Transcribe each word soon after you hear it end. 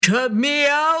Cut me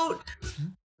out.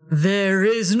 There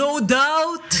is no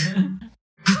doubt.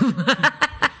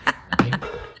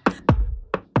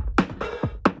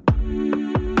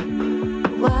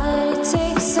 Why it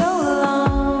takes so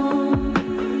long?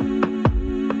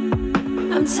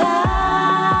 I'm tired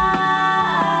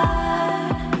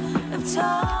of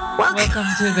talking. Welcome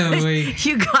to the wake.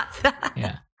 You got that?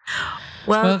 Yeah.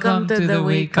 Welcome to the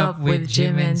Wake Up with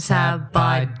Jim and Sab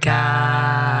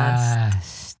podcast.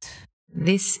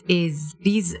 These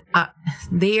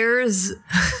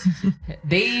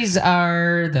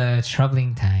are the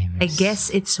troubling times. I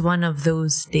guess it's one of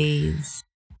those days.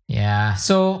 Yeah.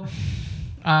 So,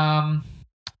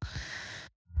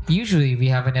 usually we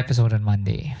have an episode on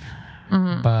Monday,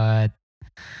 but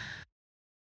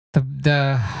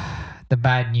the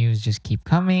bad news just keep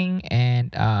coming,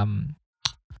 and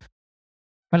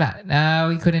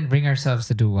we couldn't bring ourselves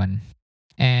to do one,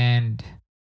 and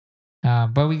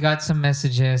but we got some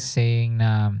messages saying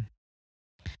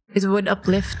It would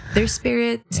uplift their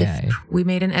spirits if we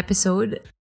made an episode.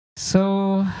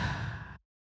 So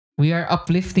we are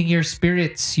uplifting your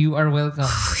spirits. You are welcome.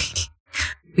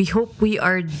 We hope we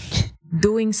are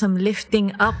doing some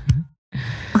lifting up.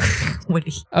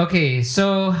 Okay,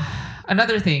 so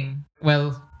another thing.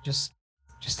 Well, just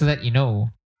to let you know,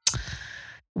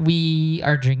 we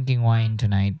are drinking wine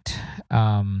tonight.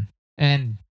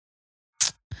 And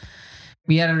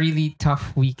we had a really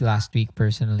tough week last week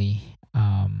personally.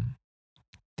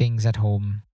 Things at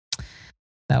home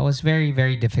that was very,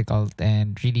 very difficult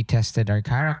and really tested our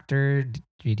character,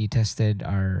 really tested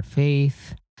our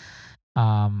faith.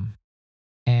 But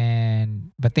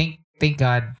thank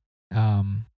God,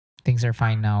 things are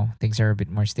fine now. Things are a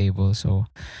bit more stable. So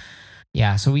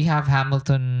yeah, so we have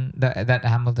Hamilton, that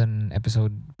Hamilton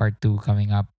episode part 2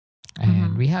 coming up,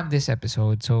 and we have this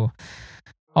episode. So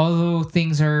although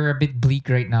things are a bit bleak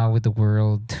right now with the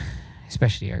world,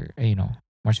 especially our,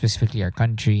 more specifically our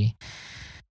country,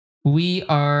 we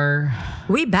back,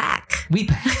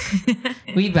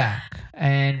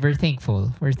 and we're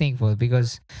thankful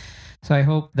because, so I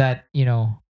hope that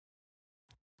we're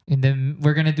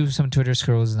gonna do some Twitter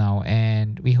scrolls now,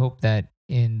 and we hope that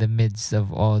in the midst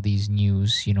of all these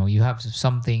news, you have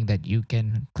something that you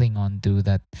can cling on to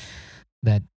that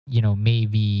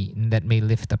maybe that may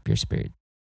lift up your spirit,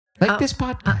 like this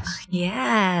podcast.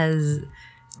 Yes.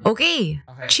 Okay.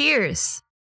 Cheers.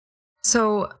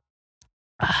 So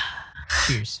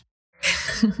cheers.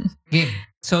 Game.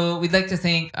 So we'd like to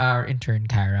thank our intern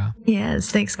Kara. Yes,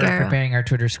 thanks, for Kara. preparing our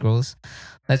Twitter scrolls.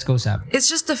 Let's go, Sab. It's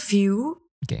just a few.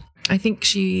 Okay. I think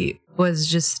she was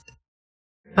just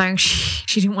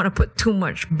she didn't want to put too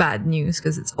much bad news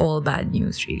because it's all bad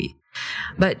news, really.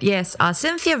 But yes,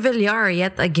 Cynthia Villar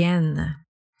yet again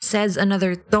says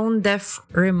another tone-deaf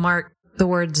remark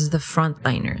towards the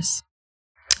frontliners.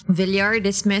 Villar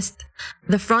dismissed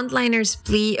the frontliners'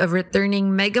 plea of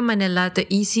returning Mega Manila to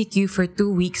ECQ for 2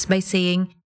 weeks by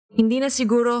saying, hindi na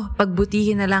siguro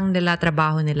pagbutihin na lang nila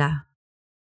trabaho nila.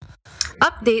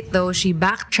 Update though, she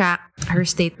backtracked her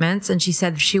statements and she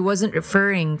said she wasn't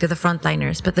referring to the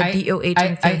frontliners but the DOH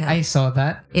and PhilHealth. I saw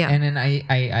that. Yeah. And then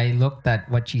I looked at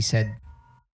what she said.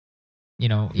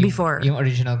 Before. Yung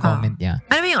original comment niya.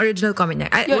 Ano yung original comment niya?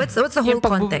 What's the whole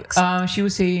context? She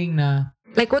was saying na,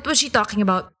 like, what was she talking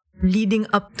about leading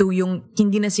up to yung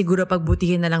hindi na siguro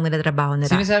pagbutihin na lang nila trabaho nila?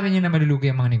 Sinasabi niya na malulugi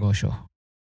ang mga negosyo.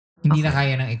 Hindi na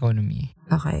kaya ng economy.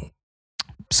 Okay.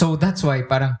 So that's why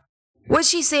parang, was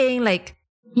she saying like,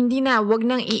 hindi na, wag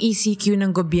nang i-ECQ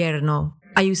ng gobyerno,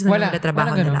 ayusin na nila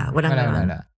trabaho nila?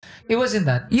 Wala. It wasn't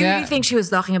that. You really think she was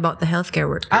talking about the healthcare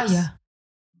workers? Yeah.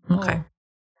 Okay.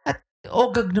 At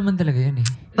ogag naman talaga yan eh.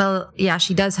 Well, yeah,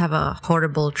 she does have a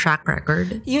horrible track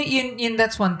record. Yun,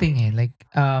 that's one thing eh. Like,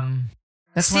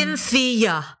 that's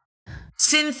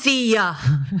Cynthia.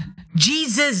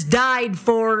 Jesus died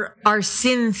for our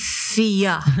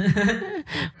Cynthia.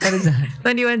 What is that?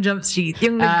 21 Jump Street.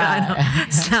 Yung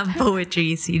slam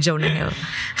poetry si Jonah Hill.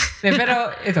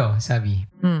 Pero ito, sabi.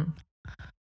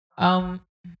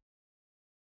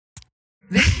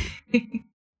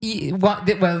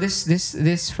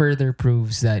 This further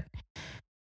proves that,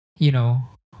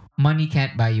 money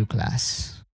can't buy you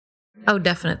class. Oh,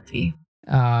 definitely.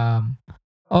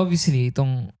 Obviously,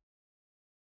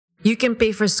 you can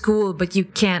pay for school, but you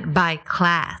can't buy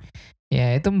class.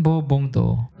 Yeah, itong bobong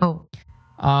to. Oh.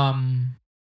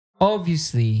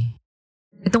 Obviously.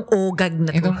 Itong ogag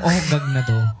na to.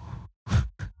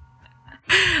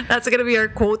 That's gonna be our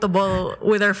quotable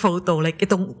with our photo. Like,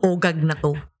 itong ogag na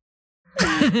to.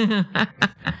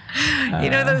 You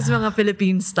know those mga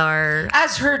Philippine star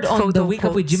as heard on the Wake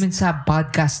Up with Jim and Sab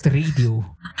podcast radio.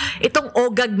 Itong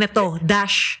ogag na to,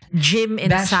 dash, Jim and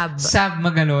Sab. Sab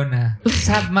Magalona.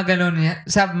 Sab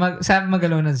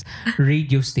Magalona's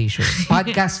radio station.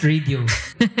 Podcast radio.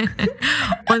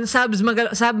 On Sab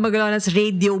Magalona's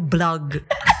radio blog.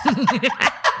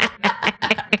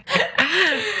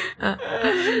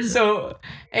 So,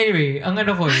 anyway, ang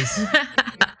ano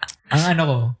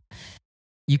ko,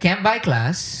 you can't buy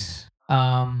class.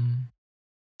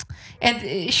 And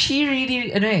she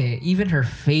really, even her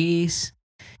face,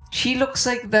 she looks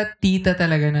like that tita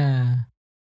talaga na,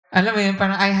 alam mo yun,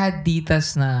 parang I had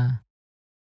titas na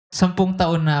 10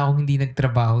 taon na akong hindi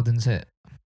nagtrabaho dun sa,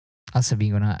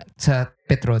 sabihin ko na, sa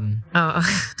Petron. Oh.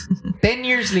 10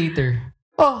 years later,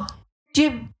 oh,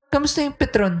 Jim, kamusta yung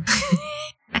Petron?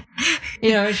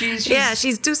 You know, she's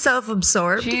she's too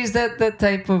self-absorbed. She's that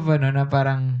type of na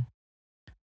parang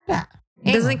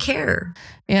doesn't care.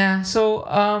 Yeah, so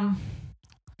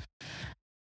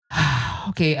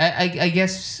okay, I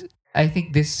guess I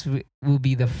think this will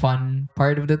be the fun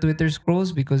part of the Twitter scrolls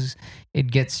because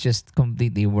it gets just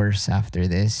completely worse after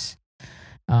this.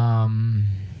 Wala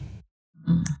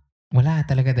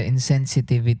talaga, the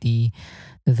insensitivity,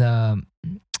 the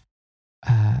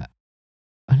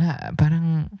wala,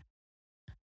 parang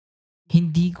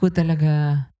hindi ko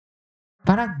talaga,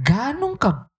 parang ganong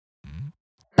ka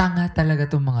tanga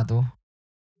talaga tong mga to.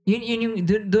 Yun yung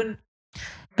dun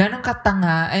ganong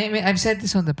katanga. I mean, I've said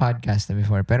this on the podcast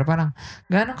before, pero parang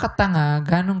ganong katanga,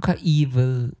 ganong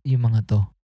ka-evil yung mga to.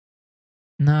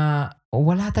 Na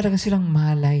wala talaga silang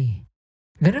malay.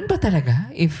 Ganon ba talaga?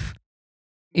 If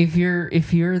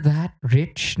you're that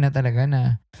rich na talaga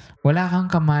na wala kang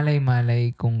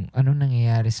kamalay-malay kung anong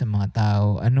nangyayari sa mga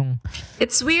tao,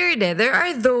 It's weird eh. There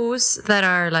are those that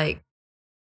are like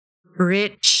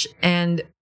rich and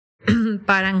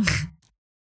parang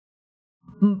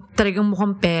talagang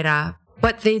mukhang pera,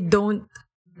 but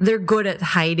they're good at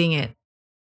hiding it.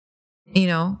 You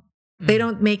know? They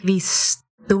don't make these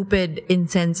stupid,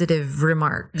 insensitive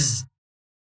remarks.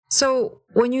 So,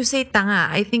 when you say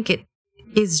tanga, I think it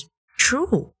is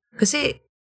true. Kasi,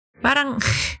 parang,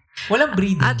 walang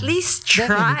breeding. at least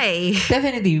try.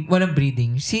 Definitely, walang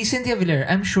breeding. Si Cynthia Villar,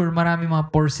 I'm sure marami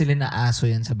mga porcelain na aso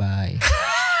yan sa bahay.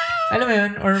 Alam mo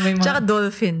yun? Or may mga... Tsaka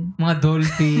dolphin. Mga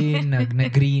dolphin na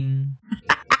green.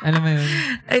 Alam mo yun?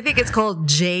 I think it's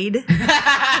called jade.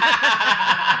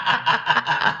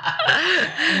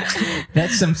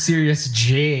 That's some serious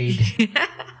jade.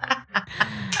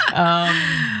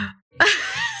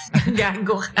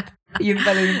 Gago ka. Yun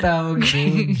pala yung tawag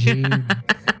doon, jade.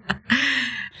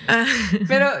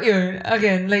 Pero yun,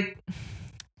 again, like,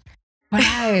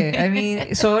 wala eh. I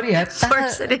mean, sorry ah.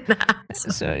 Sorry.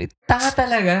 Tanga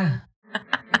talaga.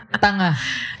 Tanga.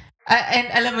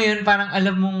 And alam mo yun, parang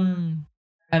alam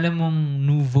mong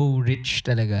nouveau rich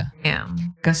talaga. Yeah.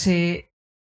 Kasi,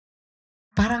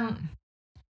 parang,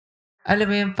 alam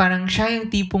mo yun, parang siya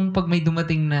yung tipong pag may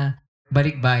dumating na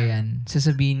balikbayan,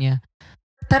 sasabihin niya,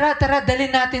 tara,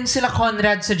 dalhin natin sila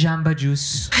Conrad sa Jamba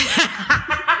Juice.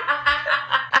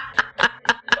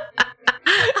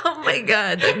 Oh my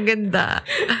God, ang ganda.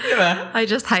 Diba? I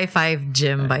just high-fived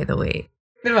Jim, by the way.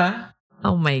 Diba?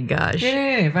 Oh my gosh.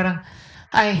 Yeah. Parang,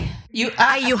 you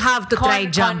have to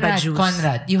try Jamba Juice.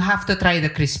 Conrad, you have to try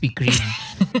the Krispy Kreme.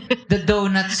 The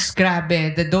donuts,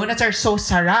 grabe. The donuts are so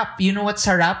sarap. You know what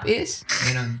sarap is?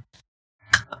 Ganun.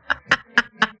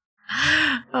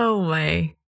 Oh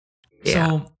my. Yeah.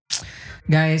 So,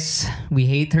 guys, we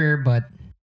hate her, but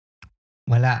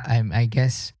wala. I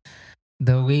guess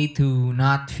the way to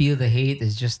not feel the hate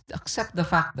is just accept the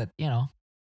fact that,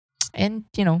 and,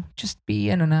 just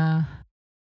be,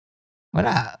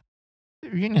 wala.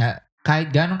 Yun nga,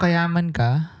 kahit ganun kayaman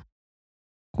ka,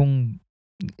 kung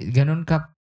ganun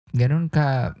ka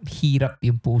hirap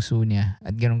yung puso niya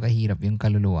at ganun ka hirap yung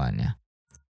kaluluwa niya.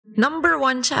 Number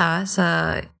 1 siya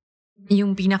sa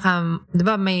yung pinaka, di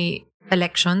ba may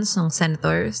elections ng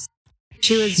senators?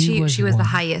 She was the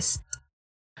highest.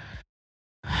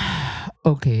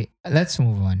 Okay, let's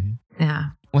move on.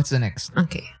 Yeah. What's the next?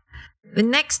 Okay. The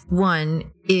next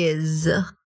one is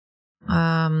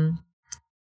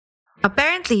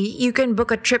apparently you can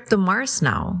book a trip to Mars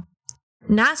now.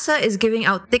 NASA is giving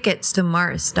out tickets to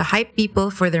Mars to hype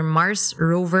people for their Mars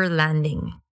rover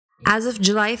landing. As of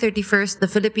July 31st,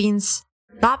 the Philippines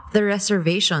topped the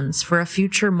reservations for a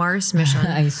future Mars mission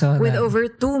I saw with that. over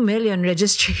 2 million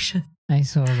registrations. I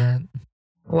saw that.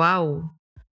 Wow.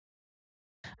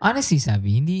 Honestly,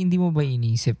 Sabi, hindi mo ba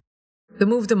inisip To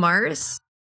move to Mars?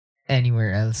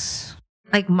 anywhere else?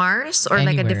 Like Mars or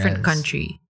like a Anywhere different else.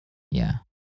 country? Yeah.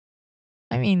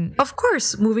 I mean, Of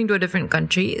course, moving to a different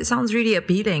country, it sounds really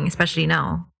appealing, especially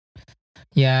now.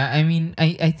 yeah, I mean,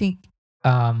 I think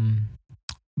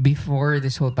before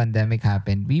this whole pandemic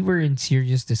happened, we were in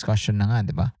serious discussion na nga,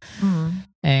 di ba? Mm.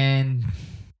 And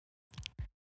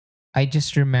I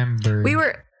just remember We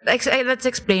were let's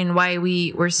explain why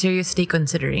we were seriously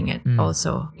considering it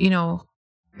also. You know,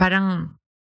 parang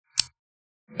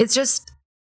it's just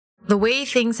the way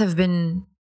things have been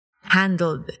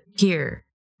handled here,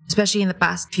 especially in the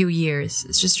past few years.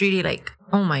 It's just really like,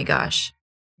 oh my gosh.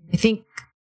 I think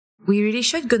we really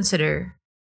should consider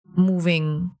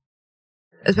moving,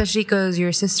 especially because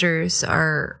your sisters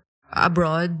are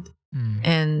abroad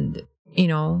and, you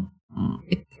know,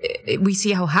 we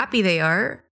see how happy they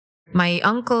are. My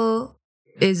uncle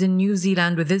is in New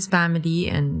Zealand with his family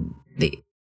and they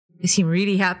seem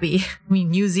really happy. I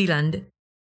mean, New Zealand.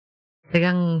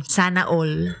 Talagang sana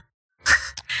all.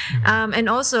 And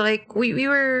also, like, we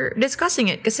were discussing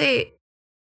it kasi,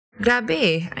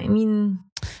 grabe. I mean,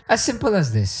 as simple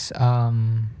as this.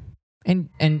 And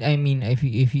I mean, if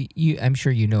you I'm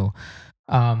sure you know,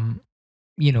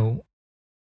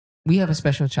 we have a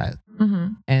special child,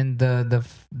 and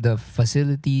the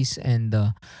facilities and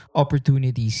the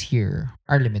opportunities here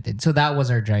are limited. So that was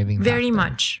our driving very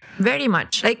factor. very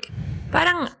much. Like,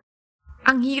 parang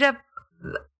ang hirap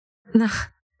na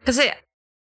kasi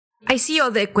I see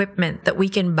all the equipment that we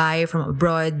can buy from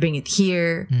abroad, bring it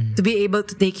here to be able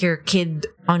to take your kid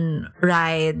on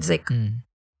rides like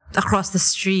across the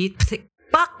street.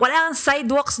 Pak, wala kang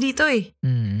sidewalks dito eh.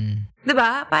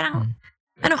 Diba? Parang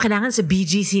ano, kailangan sa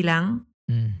BGC lang?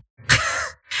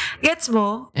 Gets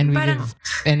mo? And parang,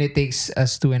 and it takes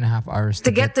us 2.5 hours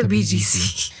to get to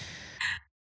BGC.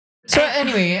 So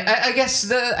anyway, I guess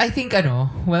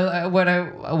what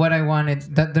I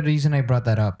wanted, that the reason I brought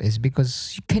that up is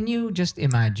because can you just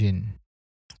imagine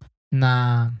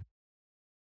na,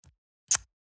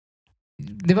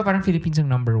 di ba parang Philippines ang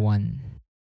number one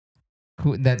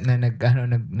who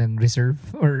nag reserve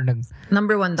or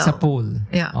number one daw sa poll,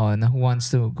 yeah, na who wants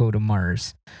to go to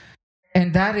Mars,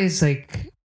 and that is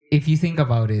like, if you think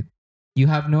about it, you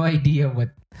have no idea what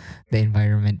the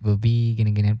environment will be,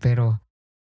 ganyan, pero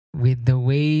with the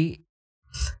way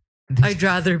I'd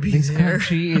rather be this there.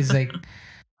 country is like,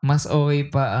 mas okay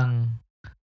pa ang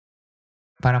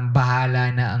parang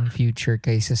bahala na ang future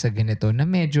kaysa sa ganito na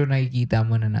medyo nakikita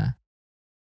mo na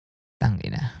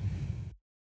tangina.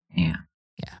 Yeah.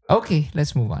 Okay,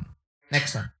 let's move on.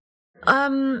 Next one.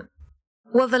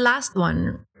 Well, the last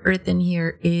one written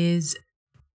here is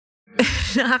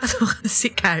nakakatawa si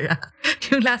Cara.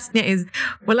 Yung last niya is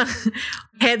walang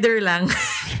header lang.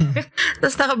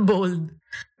 Tapos naka-bold.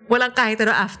 Walang kahit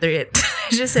ano after it.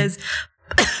 It just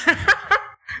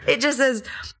says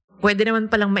pwede naman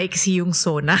palang maiksi yung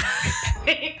Sona.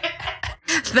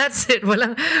 That's it.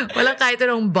 Walang kahit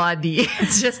anong body.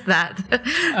 It's just that.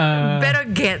 Pero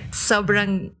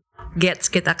sobrang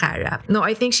gets kita, Cara. No,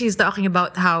 I think she's talking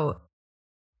about how,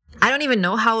 I don't even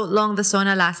know how long the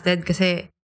Sona lasted kasi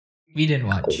we didn't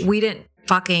watch. We didn't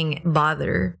fucking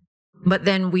bother. But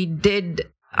then we did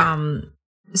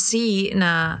see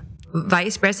na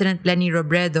Vice President Leni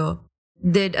Robredo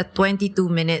did a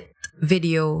 22-minute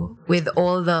video with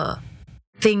all the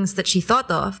things that she thought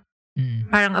of.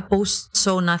 Parang a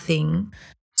post-Sona thing.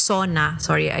 Sona.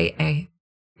 Sorry, I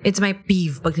it's my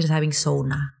peeve pag sinasabing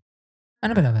Sona.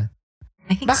 Ano ba dapat?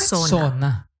 I think Bakit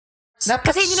Sona?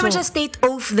 Kasi hindi naman siya state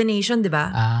of the nation, di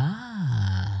ba?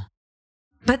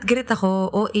 Ba't galit ako?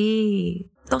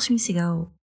 Ito ako sumisigaw.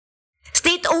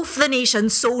 State of the nation,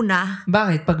 Sona.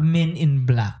 Bakit? Pag Men in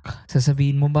Black,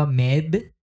 sasabihin mo ba MEB?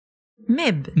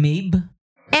 MEB. MEB?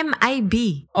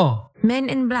 M-I-B. Oh. Men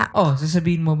in Black. Oh,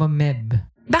 sasabihin mo ba MEB?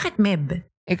 Bakit MEB?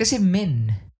 Kasi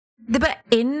men. Di ba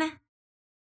in?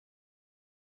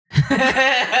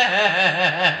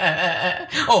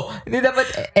 Di dapat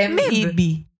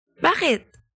MEB. Bakit?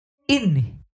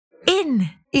 In.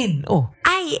 In. Oh.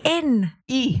 I-N.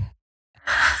 E.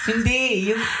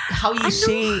 Hindi. Yung how you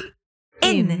say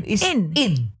in is in.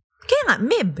 Kaya nga,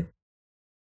 MIB.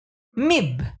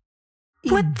 MIB.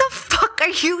 In. What the fuck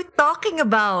are you talking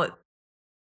about?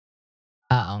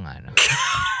 Oo nga, no.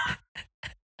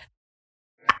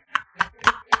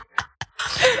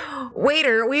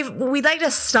 Waiter, we'd like to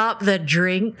stop the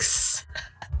drinks.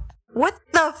 What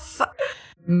the fuck?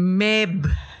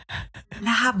 MIB.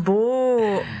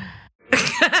 Labo.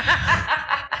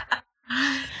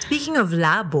 Speaking of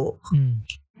labo,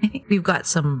 I think we've got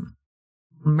some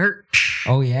merch.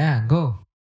 Oh yeah, go.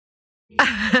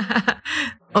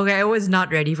 Okay, I was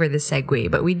not ready for this segue,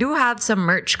 but we do have some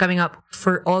merch coming up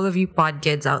for all of you pod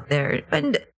kids out there.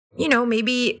 And,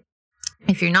 maybe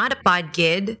if you're not a pod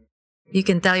kid, you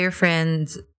can tell your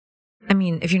friends. I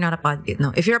mean, if you're not a pod kid,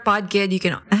 no. If you're a pod kid, you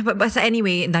can. But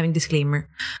anyway, daming disclaimer.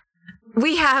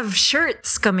 we have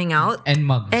shirts coming out And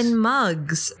mugs. and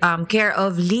mugs. Care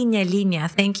of Linya Linya.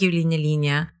 Thank you, Linya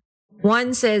Linya.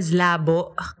 One says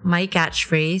labo, my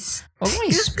catchphrase. Huwag mo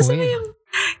Gusto mo i-spoil. yung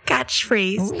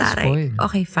catchphrase, Huwag mo taray. i-spoil.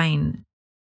 Okay, fine.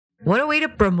 What a way to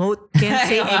promote. Can't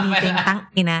say anything. Tang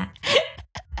ina.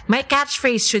 My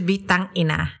catchphrase should be tang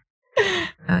ina.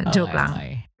 Joke lang.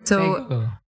 Okay. So, Say go.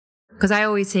 because I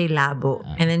always say labo.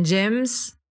 And then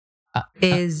Jim's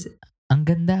is Ang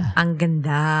ganda. ang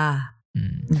ganda.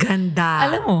 Ganda.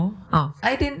 Alam mo, Oh.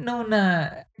 I didn't know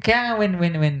na kaya nga when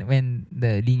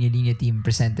the Linya Linya team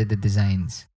presented the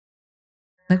designs,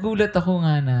 nagulat ako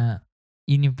nga na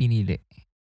yun yung pinili.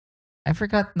 I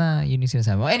forgot na yun yung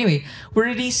sinasabi. Well, anyway, we're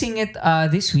releasing it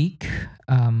this week.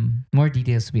 More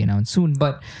details to be announced soon.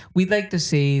 But we'd like to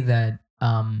say that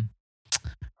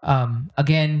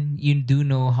again, you do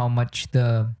know how much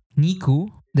the NICU,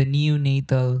 the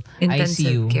neonatal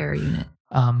Intensive ICU, care unit.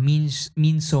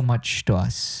 means so much to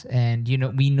us. And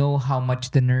we know how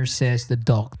much the nurses, the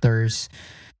doctors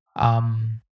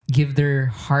give their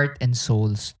heart and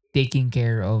souls taking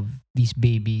care of these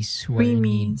babies who are in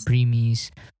need, preemies.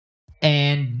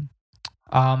 And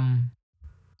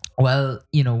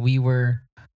we were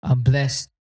blessed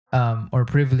or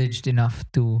privileged enough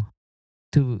to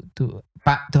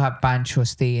have Pancho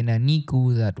stay in a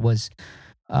NICU that was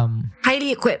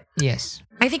Highly equipped. yes.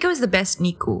 I think it was the best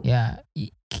NICU. Yeah.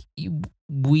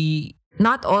 We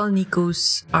Not all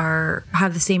NICUs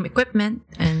have the same equipment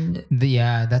and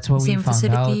that's what we Same found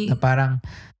facility. out. Na parang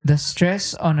the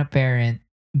stress on a parent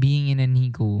being in a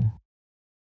NICU,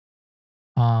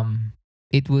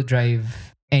 it will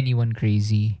drive anyone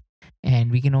crazy.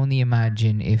 And we can only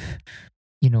imagine if,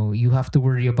 you have to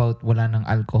worry about wala ng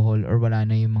alcohol or wala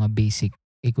na yung mga basic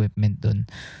equipment dun.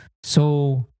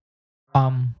 So,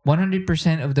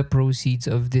 100% of the proceeds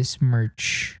of this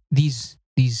merch, these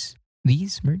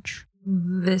merch?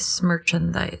 this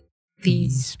merchandise.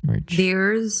 These merch.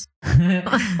 theirs.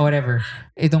 Whatever.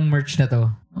 Itong merch na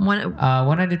to.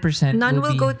 100% None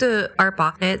will be, go to our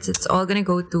pockets. It's all gonna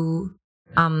go to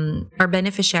our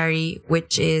beneficiary,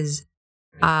 which is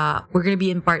we're gonna be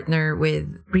in partner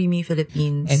with Preemie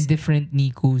Philippines. and different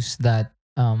NICUs that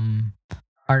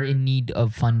are in need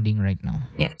of funding right now.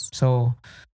 yes. So,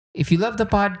 if you love the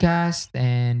podcast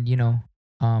and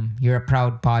you're a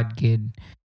proud pod kid,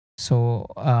 so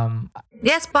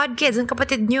Yes, pod kids, ang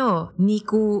kapatid nyo.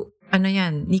 Niku,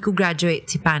 Niku graduate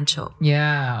si Pancho.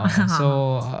 yeah, okay.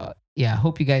 So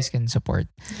hope you guys can support.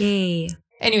 Yay.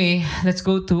 Anyway, let's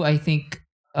go to I think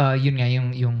yun nga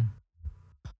yung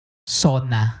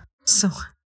sauna. So,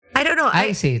 I don't know.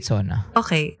 I say it's sauna.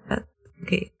 Okay.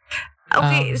 Okay.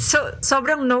 Okay, so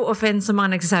sobrang no offense sa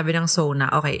mga nagsasabi ng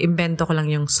sauna. Okay, invento ko lang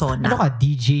yung sauna. Ano ka,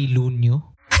 DJ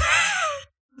Lunyo?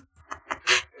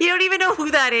 You don't even know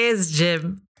who that is,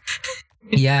 Jim.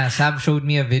 Yeah, Sab showed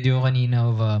me a video kanina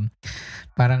of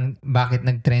parang bakit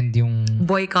nag-trend yung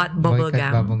Boycott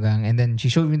Bubblegum. Bubblegum. And then she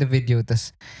showed me the video,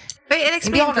 tas Wait, and Hindi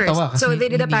explain ako natawa first. kasi So they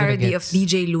did a hindi ko parody of na-gets.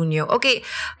 DJ Lunyo. Okay,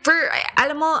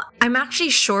 alam mo, I'm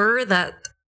actually sure that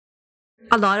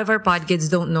a lot of our pod kids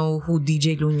don't know who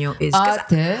DJ Lunyo is.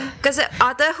 Ate? Kasi,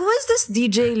 ate, who is this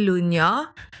DJ Lunyo?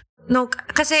 No,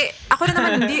 kasi ako na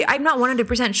naman, I'm not 100%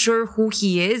 sure who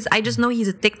he is. I just know he's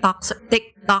a TikToker.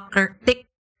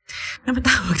 Ano ba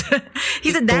tawag doon?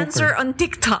 He's a dancer on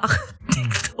TikTok.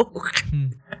 TikTok.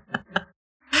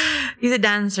 He's a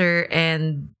dancer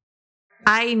and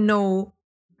I know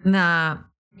na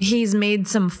he's made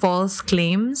some false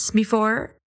claims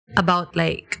before about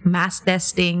like mass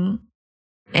testing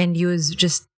and he was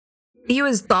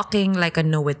talking like a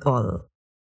know-it-all.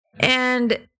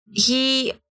 And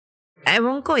I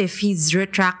won't go if he's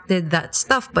retracted that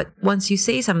stuff, but once you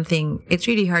say something, it's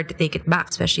really hard to take it back,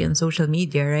 especially on social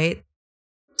media, right?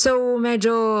 So,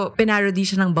 medyo pinarody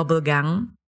siya ng Bubble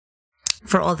Gang.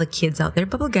 For all the kids out there,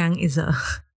 Bubble Gang is a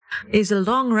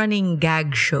long-running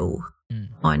gag show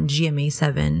on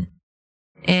GMA7.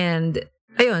 And,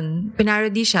 ayun,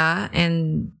 pinarody siya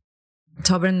and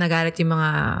sobrang nagalit yung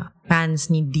mga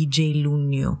fans ni DJ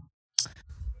Lunyo.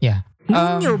 Yeah.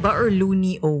 Lunyo ba or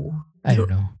Lunio? I don't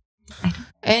know.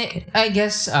 And I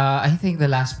guess I think the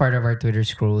last part of our Twitter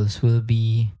scrolls will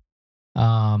be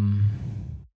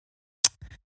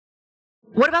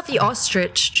What about the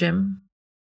ostrich, Jim?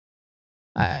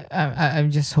 I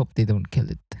just hope they don't kill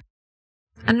it.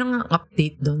 Ano nga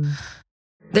update dun?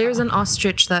 There's an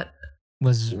ostrich that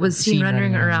Was seen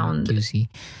running around QC.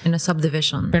 in a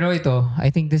subdivision. Pero ito, I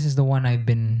think this is the one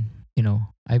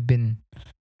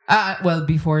well,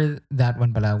 before that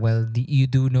one pala, you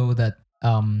do know that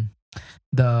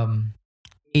the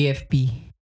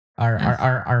AFP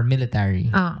our military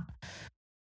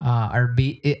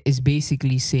is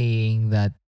basically saying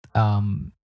that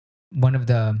one of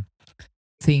the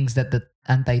things that the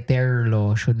anti-terror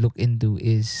law should look into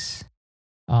is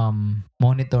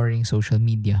monitoring social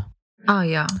media. Oh,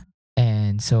 yeah.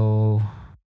 And so,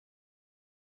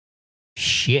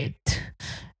 shit.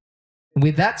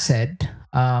 With that said,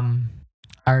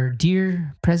 our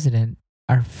dear president,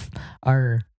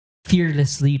 our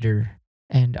fearless leader,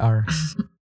 and our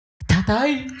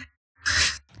tatay,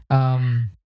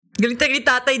 Galing tayo ni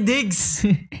Tatay Diggs.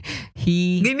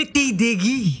 he Galing ni T.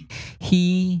 Diggy.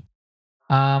 he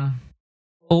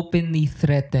openly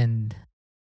threatened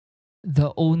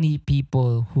the only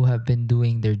people who have been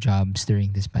doing their jobs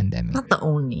during this pandemic. Not the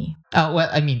only. Well,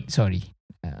 I mean, sorry.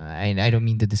 I don't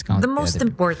mean to discount The most other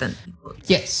people. important.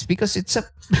 Yes, because it's a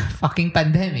fucking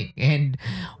pandemic. And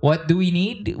what do we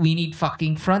need? We need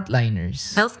fucking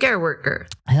frontliners. Healthcare worker.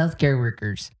 Healthcare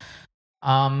workers.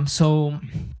 So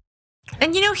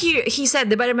And you know, he said,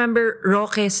 diba remember,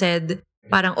 Roque said,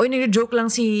 parang, oy, nag-joke lang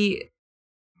si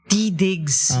T.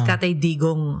 Diggs, Tatay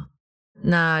Digong,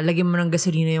 na lagyan mo ng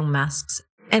gasolina yung masks.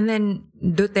 And then,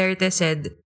 Duterte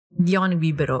said, di ako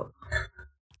nagbibiro.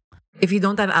 If you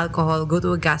don't have alcohol, go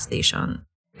to a gas station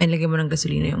and lagyan mo ng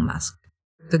gasolina yung mask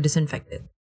to disinfect it.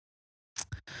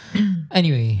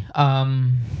 anyway,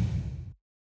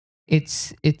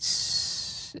 it's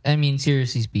I mean,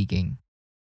 seriously speaking,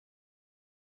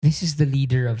 this is the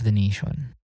leader of the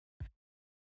nation.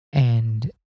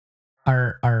 And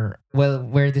our well,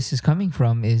 where this is coming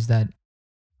from is that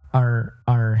our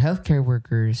healthcare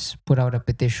workers put out a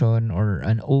petition or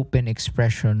an open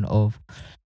expression of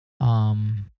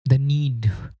the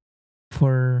need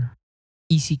for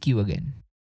ECQ again.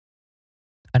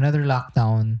 Another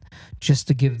lockdown just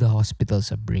to give the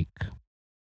hospitals a break.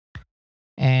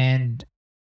 And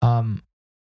I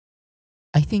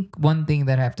think one thing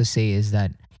that I have to say is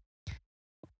that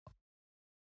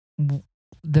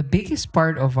the biggest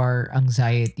part of our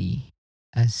anxiety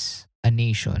as a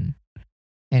nation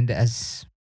and as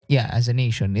a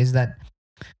nation is that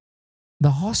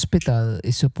the hospital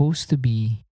is supposed to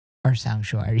be our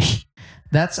sanctuary.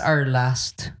 That's our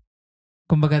last,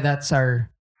 kumbaga, that's our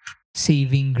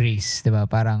saving grace, diba?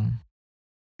 Parang,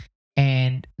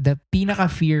 and the pinaka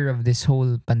fear of this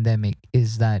whole pandemic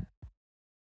is that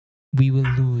we will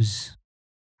lose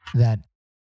that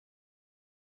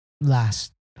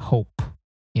last hope,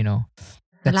 you know,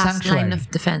 that Last sanctuary, line of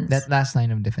defense. that last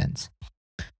line of defense.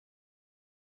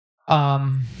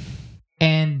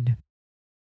 And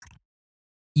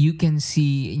you can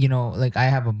see, you know, like I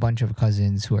have a bunch of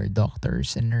cousins who are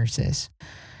doctors and nurses,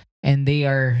 and they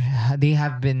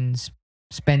have been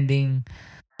spending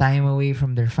time away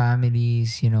from their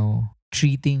families, you know,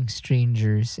 treating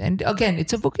strangers. And again,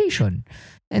 it's a vocation,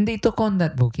 and they took on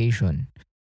that vocation.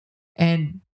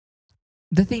 And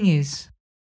the thing is,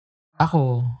 I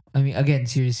mean, again,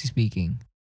 seriously speaking,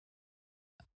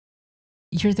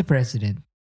 you're the president.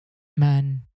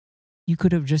 Man, you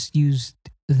could have just used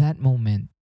that moment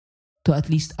to at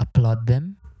least applaud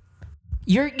them.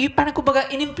 You parang kumbaga,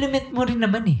 in-implement mo rin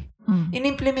naman eh.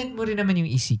 In-implement mo rin naman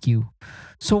yung ECQ.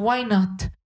 So why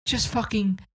not just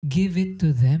fucking give it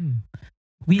to them?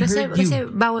 We heard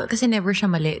you. Kasi never siya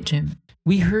mali, Jim.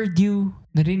 We heard you.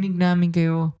 Narinig namin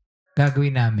kayo.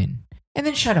 Gagawin namin. And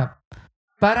then shut up.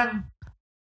 Parang,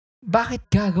 bakit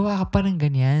gagawa ka pa ng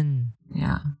ganyan?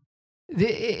 Yeah.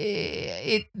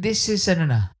 This is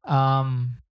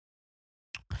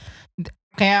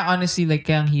kaya honestly, like,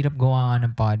 kaya ang hirap gawa nga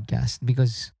ng podcast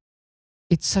because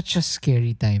it's such a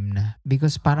scary time na.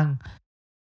 Because parang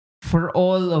for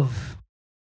all of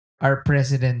our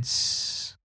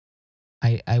presidents,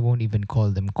 I won't even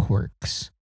call them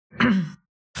quirks,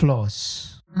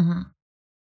 flaws. Mhm.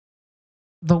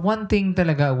 The one thing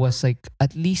talaga was like,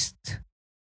 at least,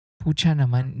 pucha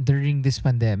naman, during this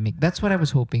pandemic, that's what I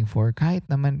was hoping for. Kahit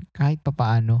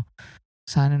papaano,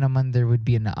 sana naman there would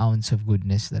be an ounce of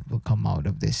goodness that will come out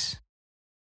of this.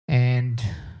 And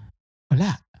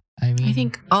wala. I mean, I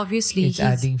think obviously it's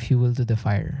adding fuel to the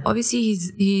fire. Obviously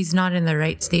he's not in the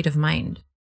right state of mind.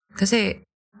 Kasi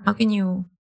how can you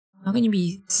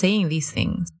be saying these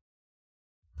things?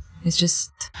 It's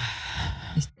just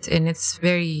and it's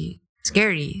very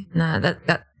scary. Na that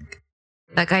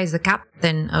guy is the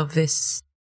captain of this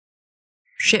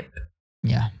ship.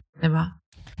 Yeah. Diba?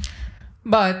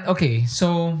 But okay,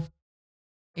 so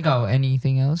ikaw,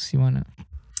 anything else you wanna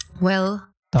Well,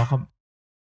 talk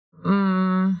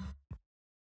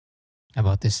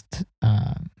about this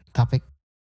topic?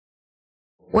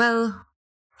 well,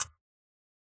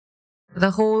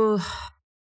 the whole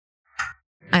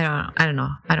I don't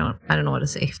know what to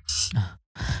say.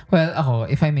 Well, ako,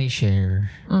 if I may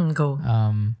share, Go.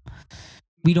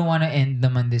 we don't want to end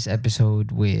naman this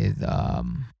episode with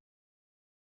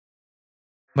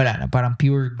wala na, parang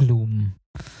pure gloom.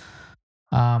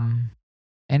 And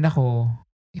ako,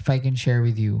 if I can share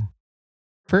with you,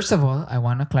 first of all, I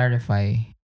want to clarify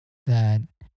that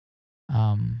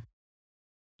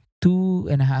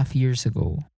 2.5 years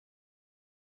ago,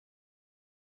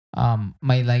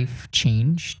 my life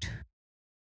changed.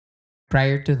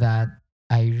 Prior to that,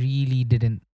 I really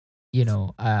didn't,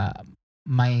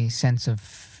 my sense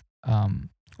of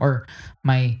or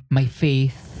my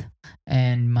faith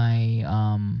and my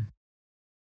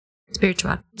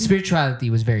Spiritual. spirituality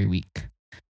was very weak.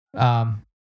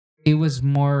 It was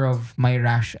more of my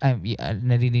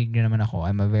narinig niyo naman ako.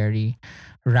 I'm a very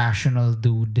rational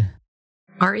dude.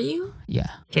 Are you?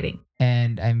 Yeah. Kidding.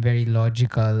 And I'm very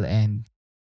logical, and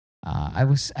I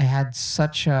had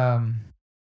such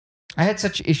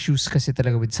issues kasi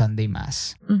talaga with Sunday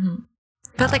Mass. Mm-hmm.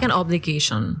 Felt like an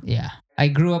obligation. Yeah. I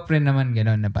grew up rin naman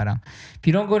ganon na parang, if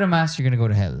you don't go to Mass, you're gonna go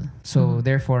to hell. So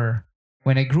therefore,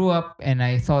 when I grew up and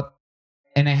I thought,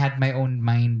 and I had my own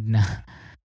mind na,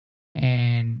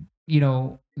 and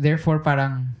therefore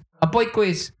parang, ang point ko,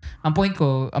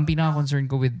 ang pinaka-concern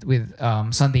ko with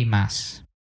Sunday Mass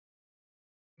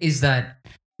is that,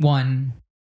 one,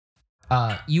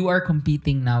 you are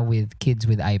competing now with kids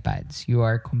with iPads. You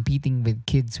are competing with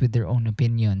kids with their own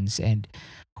opinions and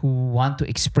who want to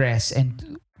express.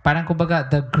 And parang kumbaga,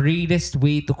 the greatest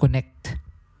way to connect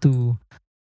to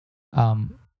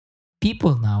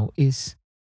people now is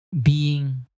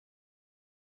being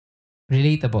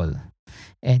relatable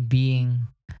and being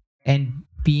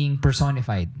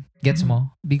personified. Gets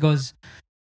mo? Because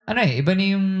iba na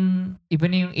yung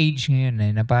age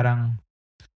ngayon na parang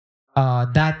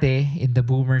dati in the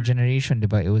boomer generation,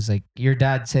 diba? It was like your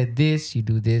dad said this, you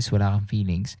do this, wala kang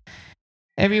feelings.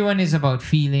 Everyone is about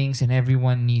feelings and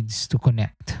everyone needs to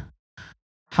connect.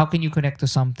 How can you connect to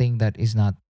something that is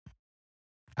not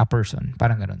a person?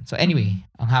 Parang ganun. So anyway,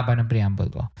 ang haba ng preamble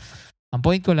ko. Ang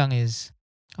point ko lang is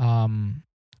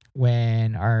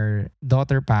when our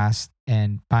daughter passed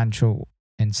and Pancho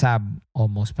and Sab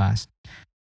almost passed,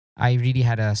 I really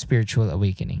had a spiritual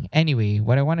awakening. Anyway,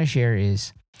 what I want to share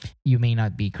is, you may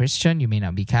not be Christian, you may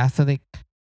not be Catholic,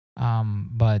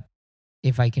 but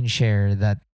if I can share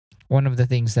that one of the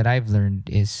things that I've learned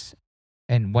is,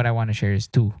 and what I want to share is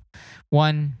two.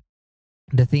 One,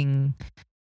 the thing,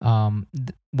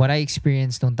 what I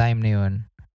experienced nung time na yun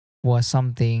was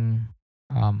something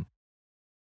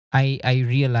I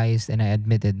realized and I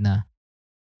admitted na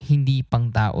hindi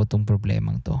pang tao tong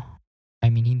problemang to. I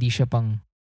mean, hindi siya pang,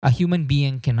 a human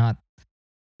being cannot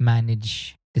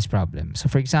manage this problem. So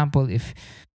for example, if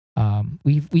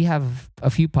we have a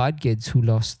few pod kids who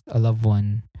lost a loved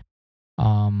one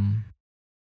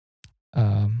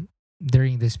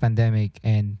during this pandemic,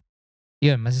 and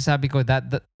yun, masasabi ko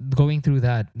that going through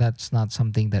that's not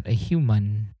something that a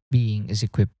human being is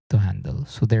equipped to handle.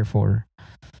 So therefore,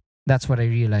 that's what I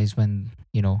realized when,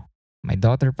 my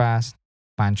daughter passed,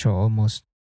 Pancho almost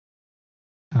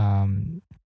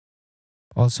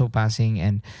also passing,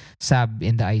 and Sab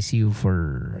in the ICU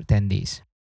for 10 days.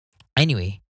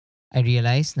 Anyway, I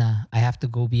realized na I have to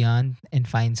go beyond and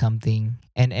find something,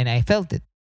 and I felt it.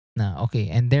 Na okay,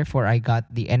 and therefore I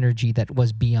got the energy that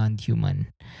was beyond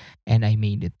human, and I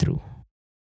made it through.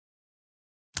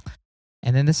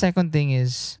 And then the second thing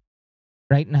is,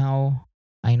 right now,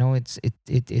 I know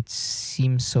it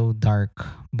seems so dark,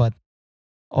 but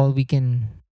all we can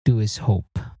do is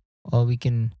hope. All we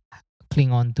can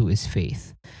cling on to is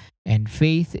faith. And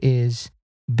faith is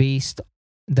based,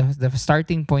 the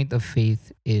starting point of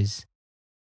faith is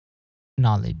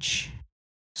knowledge.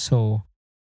 So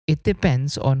it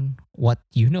depends on what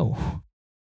you know.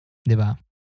 Diba?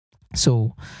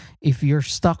 So if you're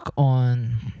stuck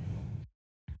on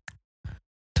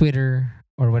Twitter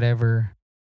or whatever,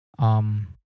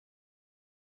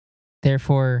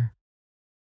 therefore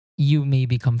you may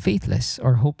become faithless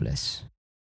or hopeless.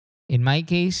 In my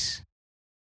case,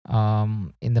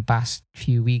 in the past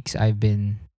few weeks, I've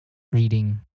been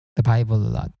reading the Bible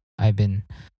a lot. I've been,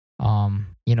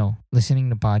 listening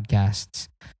to podcasts,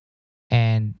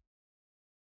 and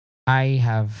I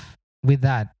have, with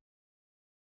that,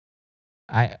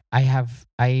 I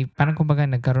parang kumbaga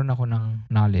nagkaroon ako ng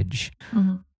knowledge.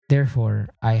 Mhm. Therefore,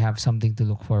 I have something to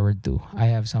look forward to. I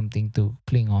have something to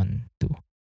cling on to.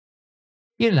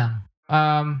 Yun lang.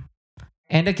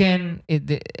 And again,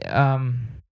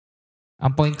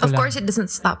 ang point ko Of lang, course, it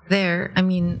doesn't stop there. I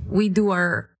mean, we do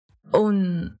our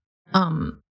own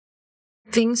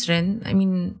things rin. I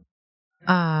mean,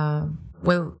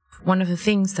 well, one of the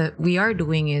things that we are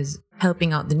doing is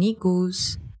helping out the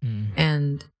Nikus.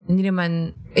 And hindi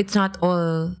naman, it's not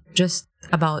all just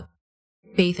about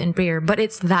faith and prayer, but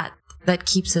it's that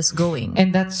keeps us going. And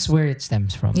that's where it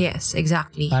stems from. Yes,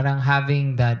 exactly. Parang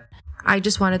having that. I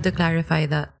just wanted to clarify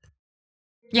that.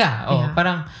 Yeah, Yeah.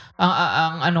 parang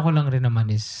ang ano ko lang rin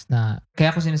naman is na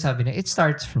kaya ko sinasabi na it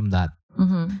starts from that.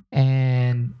 Mm-hmm.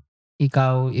 And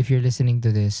ikaw, if you're listening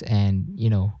to this and,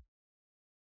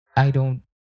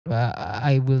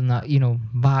 I will not,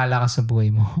 bahala ka sa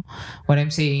buhay mo. What I'm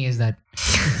saying is that,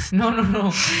 no.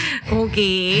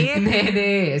 Okay.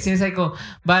 Hindi. Sinasabi ko,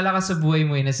 bahala ka sa buhay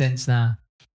mo in a sense na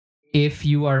if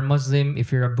you are Muslim,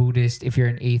 if you're a Buddhist, if you're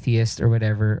an atheist or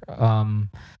whatever,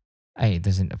 it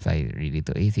doesn't apply really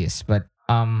to atheists, but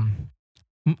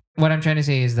what I'm trying to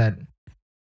say is that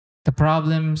the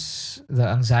problems, the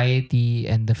anxiety,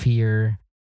 and the fear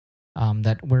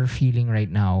that we're feeling right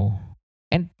now,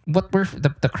 and what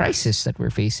the crisis that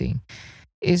we're facing,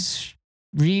 is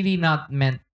really not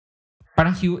meant.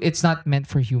 It's not meant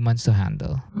for humans to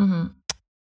handle. Mm-hmm.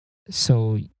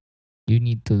 So you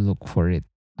need to look for it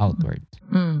outward.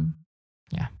 Mm.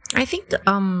 Yeah. I think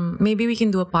maybe we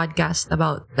can do a podcast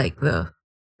about like the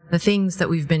things that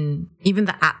we've been, even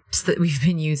the apps that we've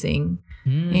been using,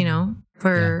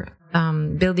 for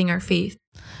building our faith.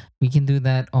 We can do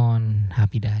that on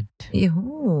Happy Dad.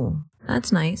 Oh,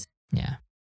 that's nice. Yeah.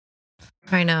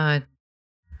 Trying to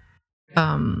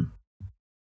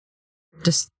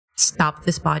just stop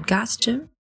this podcast, Jim.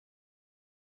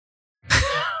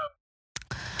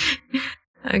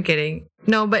 I'm kidding.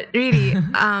 No, but really,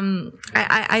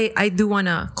 I do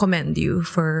wanna commend you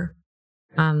for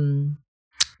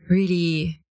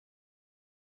really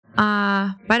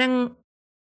parang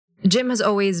Jim has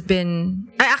always been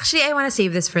I wanna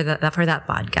save this for that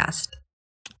podcast.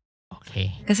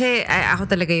 Okay. Kasi ako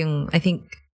talaga yung, I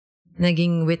think,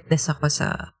 naging witness ako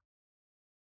sa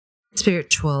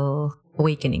spiritual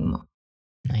awakening mo.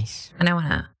 Nice. And I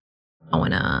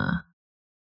wanna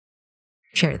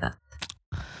share that.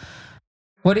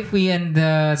 What if we end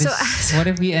this? So- What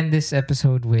if we end this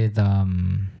episode with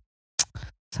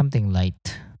something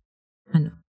light?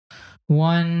 Ano?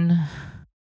 One,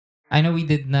 I know we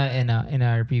did na in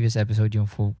our previous episode yung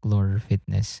folklore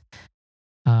fitness.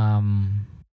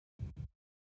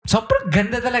 Sobrang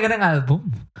ganda talaga ng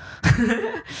album.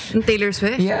 Taylor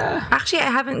Swift? Yeah. Actually,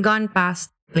 I haven't gone past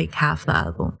like half the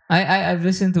album. I've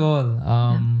listened to all.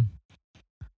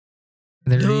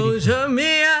 They're really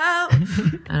me out.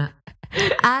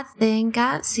 I think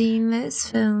I've seen this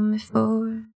film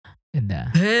before.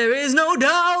 ganda. There is no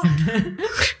doubt.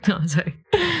 No, sorry.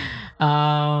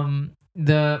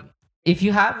 If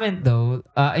you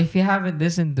haven't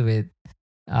listened to it,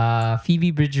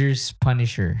 Phoebe Bridgers'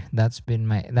 Punisher. That's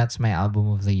my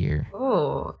album of the year.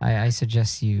 Oh. I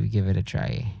suggest you give it a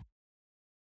try.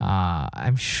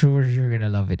 I'm sure you're gonna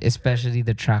love it, especially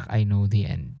the track I Know the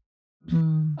End.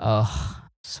 Mm.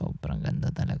 Sobrang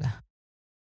ganda talaga.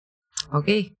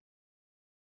 Okay.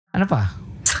 Ano pa?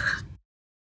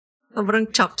 Sobrang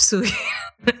chop suey.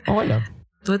 Okay lang.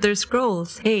 Twitter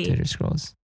scrolls. Hey. Twitter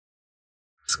scrolls.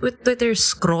 Twitter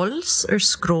scrolls or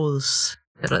scrolls?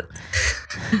 Charot.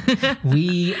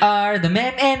 We are the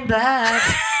Men in Black.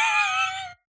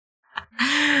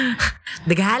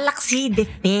 The Galaxy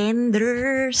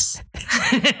Defenders.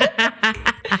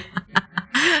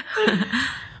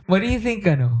 What do you think,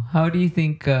 How do you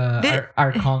think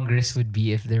our Congress would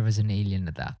be if there was an alien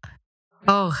attack?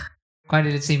 Oh, Kung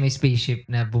let's say may spaceship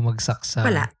na bumagsak sa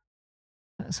wala.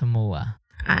 sa MOA.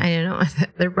 I don't know.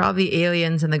 They're probably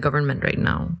aliens in the government right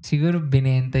now. Siguro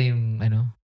binenta yung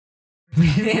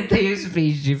binenta yung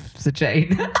spaceship sa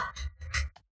China.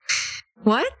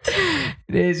 What?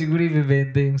 Hindi, siguro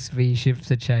ibibenta yung spaceship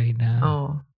sa China.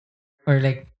 Oh. Or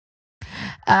like,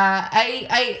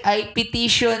 I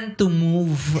petition to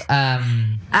move.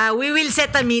 We will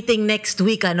set a meeting next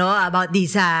week, about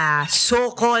these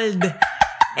so-called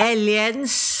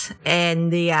aliens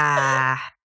and the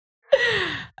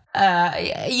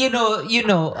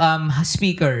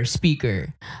speaker.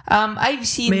 I've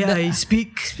seen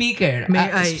speaker.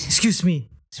 excuse me.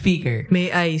 Speaker.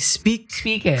 May I speak?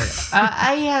 Speaker.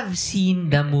 I have seen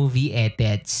the movie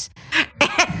Etets.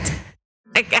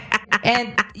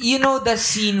 And the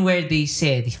scene where they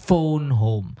said phone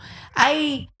home.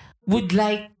 I would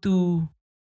like to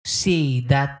say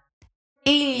that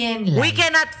alien life. We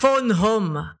cannot phone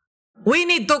home. We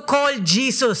need to call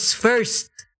Jesus first.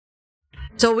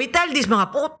 So we tell these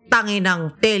mga putangin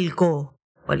ng telco.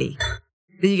 Oli.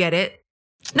 Did you get it?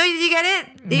 No, did you get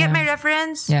it? Did you get my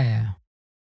reference? Yeah.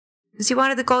 Because he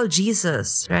wanted to call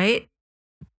Jesus, right?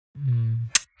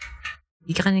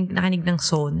 Di ka nakinig ng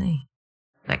Sona eh.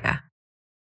 Teka.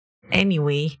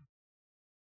 Anyway.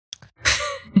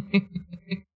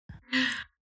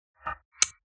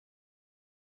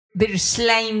 They're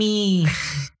slimy.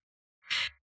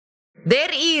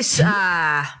 There is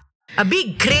a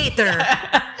big crater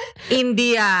in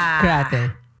the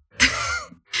Crater.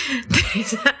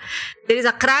 there is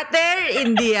a crater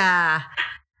in the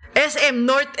SM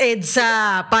North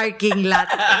EDSA parking lot.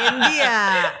 And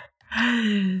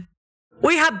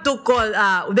we have to call,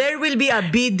 there will be a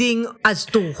bidding as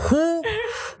to who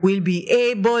will be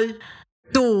able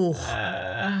to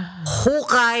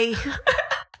hukay.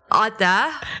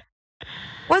 Ata?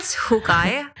 What's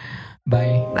hukay?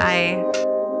 Bye. Bye.